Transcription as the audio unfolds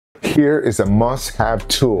Here is a must-have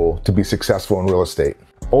tool to be successful in real estate.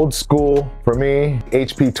 Old school for me,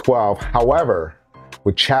 HP 12. However,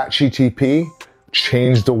 with ChatGPT,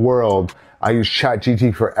 changed the world. I use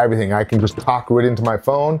ChatGPT for everything. I can just talk right into my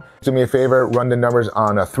phone. Do me a favor, run the numbers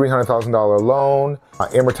on a $300,000 loan,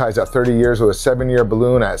 amortize at 30 years with a 7-year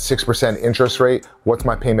balloon at 6% interest rate. What's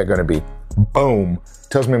my payment gonna be? Boom,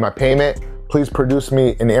 tells me my payment. Please produce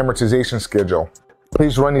me an amortization schedule.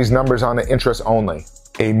 Please run these numbers on the interest only.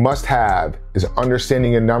 A must-have is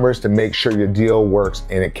understanding your numbers to make sure your deal works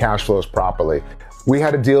and it cash flows properly. We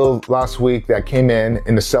had a deal last week that came in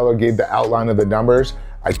and the seller gave the outline of the numbers.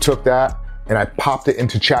 I took that and I popped it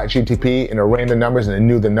into ChatGPT and it ran the numbers and it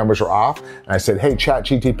knew the numbers were off. And I said, hey,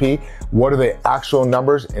 ChatGPT, what are the actual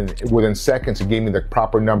numbers? And within seconds, it gave me the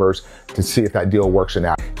proper numbers to see if that deal works or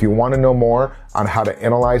not. If you want to know more on how to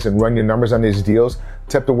analyze and run your numbers on these deals,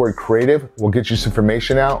 type the word creative. We'll get you some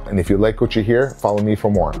information out. And if you like what you hear, follow me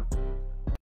for more.